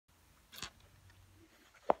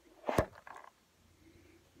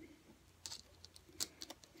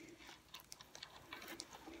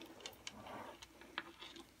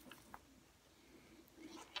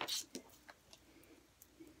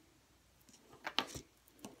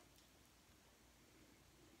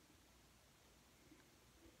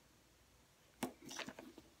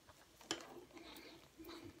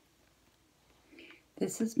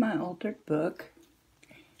This is my altered book,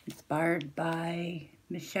 inspired by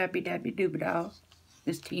Miss Shabby Dabby Doobadow,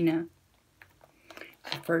 Miss Tina.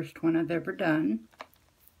 The first one I've ever done.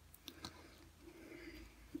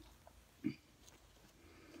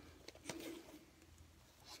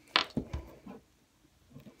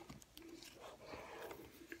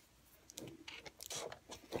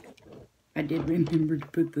 I did remember to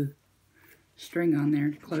put the string on there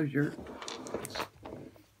to closure.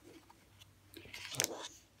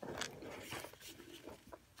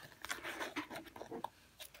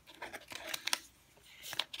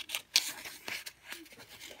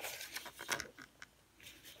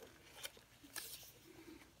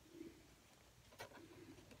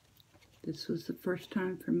 This was the first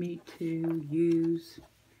time for me to use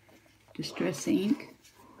distress ink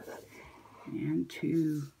and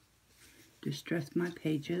to distress my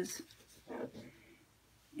pages,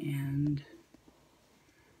 and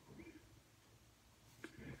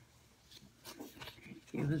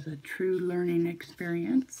it was a true learning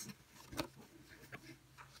experience.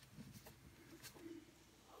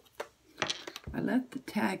 I left the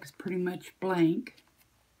tags pretty much blank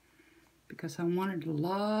because I wanted a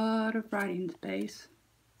lot of writing space.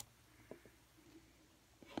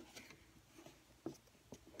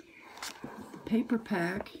 The paper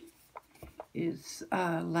pack is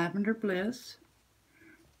Lavender Bliss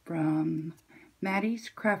from Matty's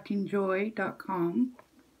craftingjoy.com.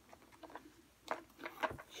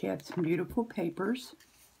 She had some beautiful papers.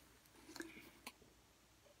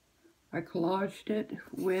 I collaged it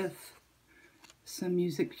with some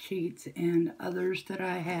music sheets and others that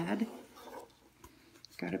I had.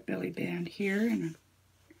 Got a belly band here and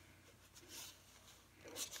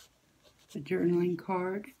a journaling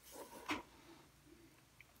card.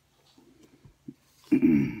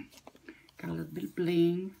 Got a little bit of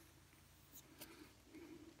bling.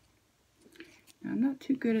 Now, I'm not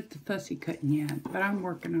too good at the fussy cutting yet, but I'm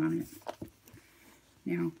working on it.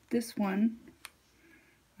 Now, this one,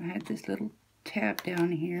 I had this little tab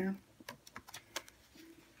down here.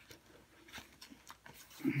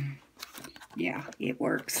 Yeah, it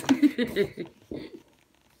works.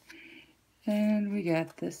 And we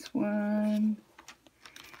got this one.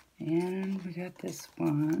 And we got this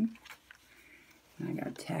one. I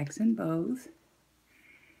got tags in both.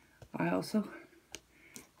 I also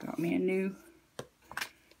got me a new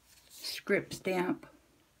script stamp.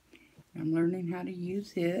 I'm learning how to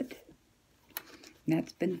use it. And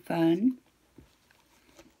that's been fun.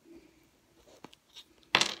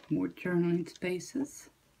 More journaling spaces.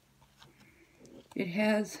 It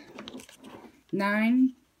has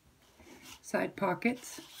 9 side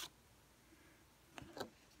pockets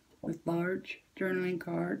with large journaling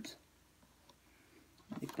cards.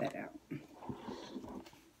 Get that out.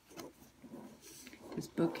 This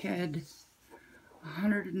book had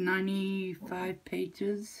 195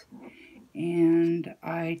 pages, and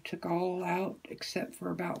I took all out except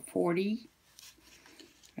for about 40.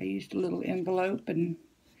 I used a little envelope and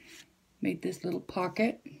made this little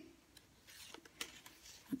pocket.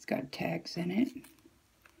 It's got tags in it.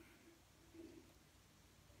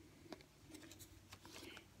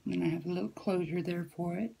 And I have a little closure there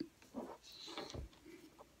for it.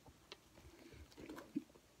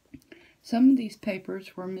 Some of these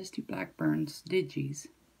papers were Misty Blackburn's digis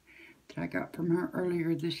that I got from her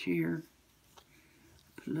earlier this year.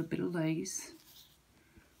 Put a little bit of lace.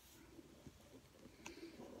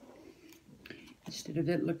 Instead of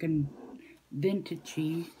it looking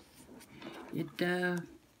vintagey, it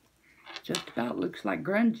just about looks like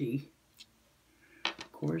grungy.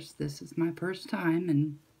 Of course, this is my first time,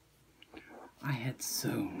 and I had so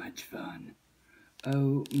much fun.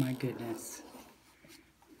 Oh my goodness.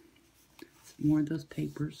 Some more of those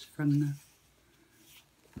papers from the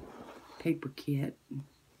paper kit.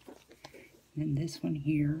 And this one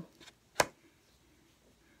here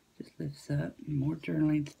just lifts up, more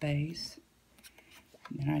journaling space.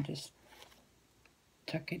 And then I just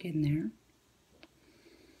tuck it in there.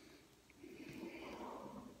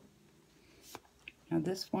 Now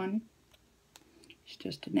this one is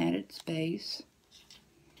just an added space.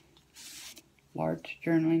 Large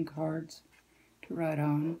journaling cards to write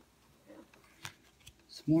on.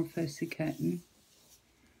 Some more fussy cutting.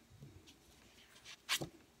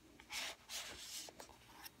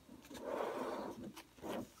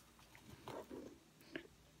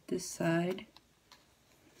 This side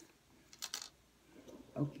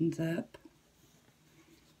opens up.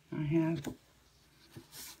 I have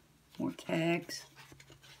more tags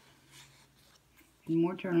and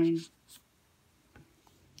more journaling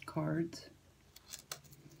cards.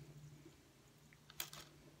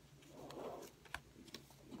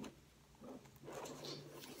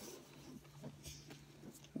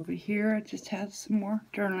 Over here, I just have some more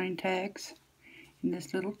journaling tags in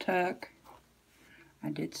this little tuck. I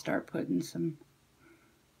did start putting some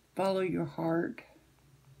follow your heart,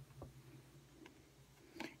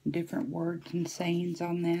 different words and sayings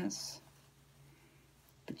on this.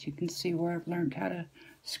 But you can see where I've learned how to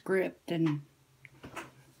script and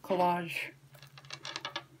collage.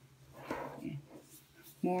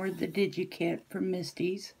 More of the DigiKit from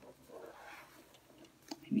Misty's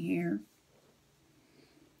in here.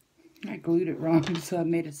 I glued it wrong, so I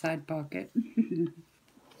made a side pocket.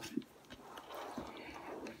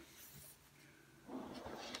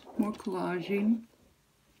 More collaging.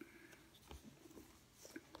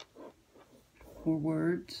 More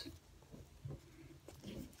words.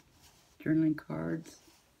 Journaling cards.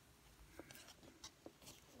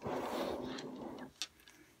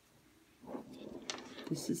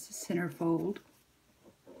 This is the centerfold.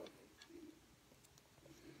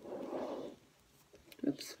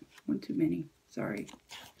 Oops, one too many. Sorry.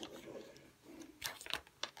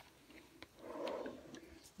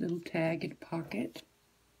 Little tag in pocket.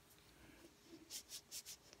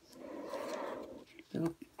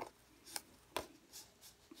 Little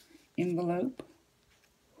envelope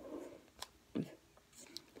with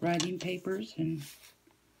writing papers and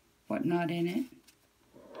whatnot in it.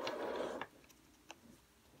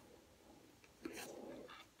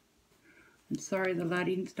 I'm sorry the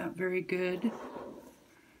lighting's not very good.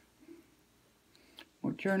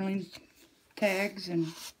 More journaling tags and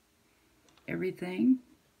everything.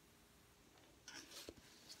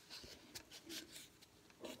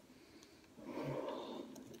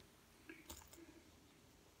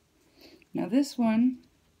 Now this one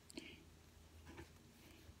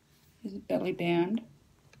is a belly band,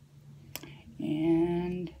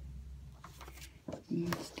 and I'm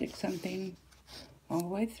going to stick something all the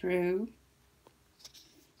way through.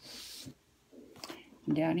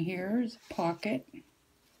 And down here is a pocket,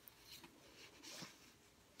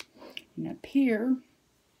 and up here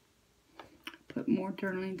put more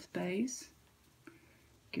journaling space,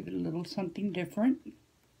 give it a little something different.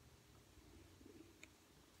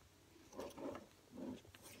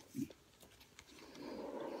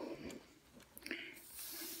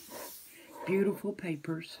 Beautiful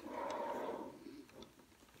papers.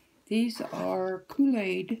 These are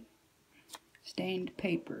Kool-Aid stained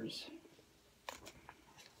papers.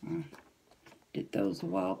 Did those a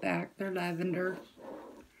while back. They're lavender.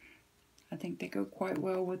 I think they go quite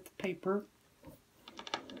well with the paper.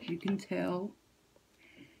 As you can tell,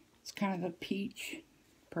 it's kind of a peach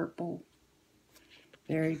purple.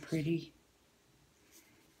 Very pretty.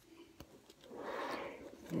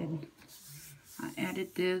 Then I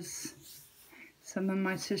added this. Some of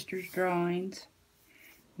my sister's drawings,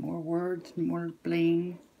 more words, more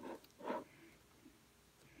bling.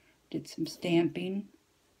 Did some stamping.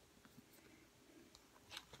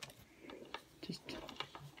 Just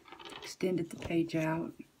extended the page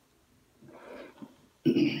out.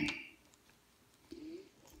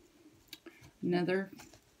 Another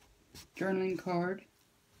journaling card.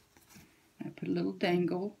 I put a little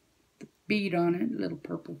dangle, the bead on it, a little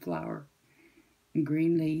purple flower and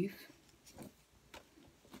green leaf.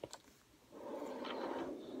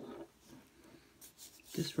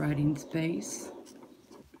 Just writing space.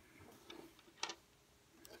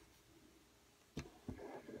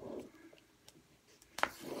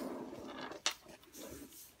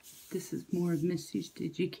 This is more of Misty's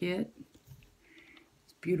DigiKit.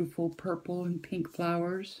 It's beautiful purple and pink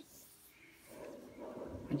flowers.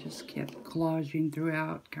 I just kept collaging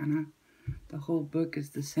throughout, kind of. The whole book is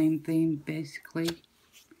the same theme, basically.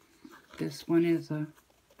 This one is a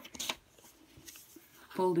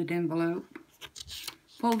folded envelope.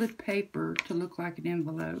 Folded paper to look like an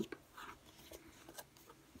envelope.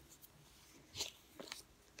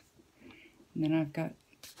 And then I've got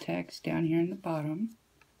tags down here in the bottom.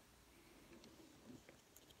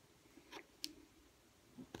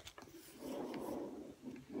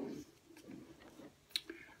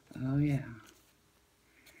 Oh yeah.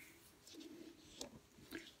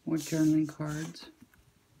 More journaling cards.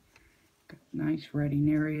 Got nice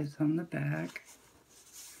writing areas on the back.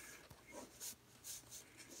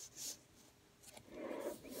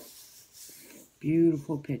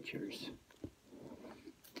 Beautiful pictures.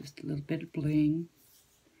 Just a little bit of bling.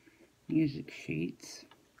 Music sheets.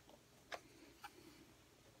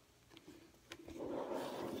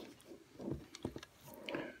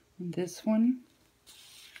 And this one,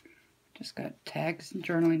 just got tags and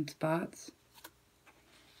journaling spots.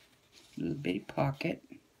 A little bitty pocket.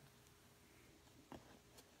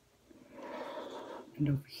 And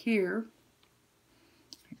over here,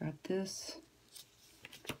 I got this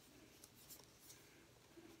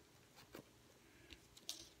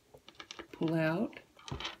pull out.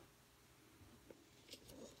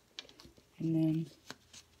 And then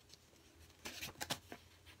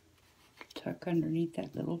tuck underneath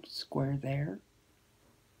that little square there.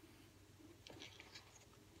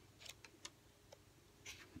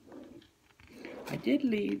 I did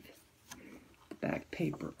leave the back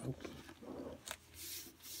paper open.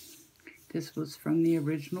 This was from the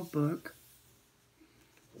original book.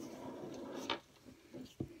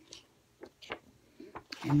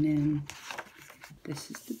 And then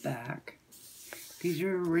this is the back. These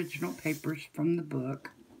are original papers from the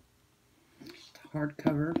book. It's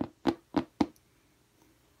hardcover.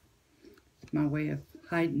 It's my way of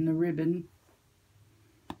hiding the ribbon.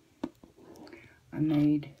 I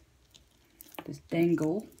made this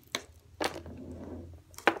dangle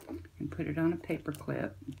and put it on a paper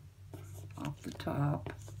clip off the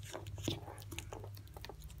top.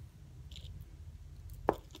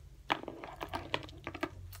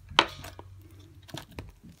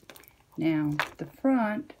 Now the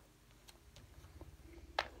front,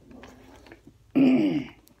 this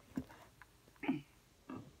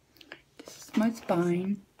is my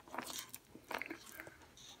spine.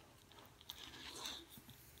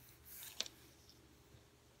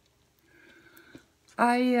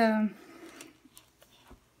 I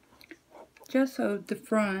gessoed the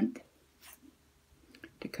front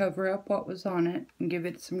to cover up what was on it and give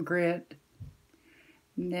it some grit.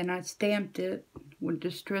 And then I stamped it with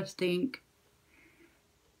distressed ink.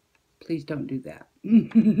 Please don't do that. If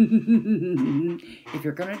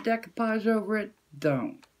you're going to decoupage over it,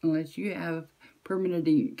 don't. Unless you have permanent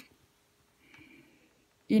ink.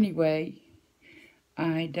 Anyway,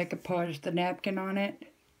 I decoupaged the napkin on it.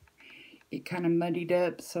 It kind of muddied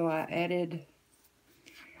up, so I added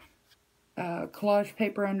collage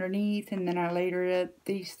paper underneath, and then I layered it.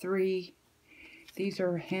 These three. These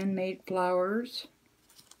are handmade flowers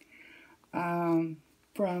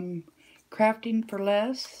from Crafting for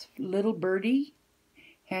Less, Little Birdie,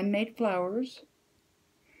 handmade flowers.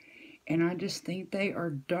 And I just think they are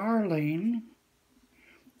darling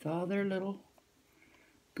with all their little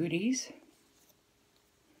goodies.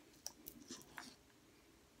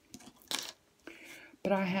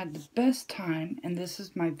 But I had the best time, and this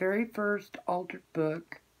is my very first altered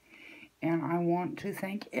book, and I want to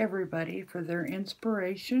thank everybody for their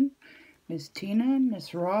inspiration. Miss Tina,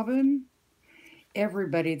 Miss Robin,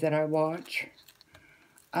 everybody that I watch.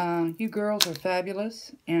 You girls are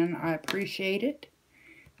fabulous, and I appreciate it.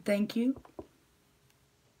 Thank you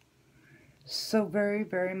so very,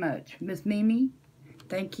 very much. Miss Mimi,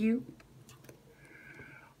 thank you.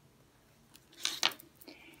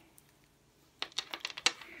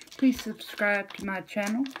 Please subscribe to my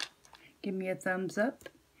channel. Give me a thumbs up.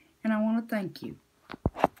 And I want to thank you.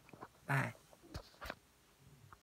 Bye.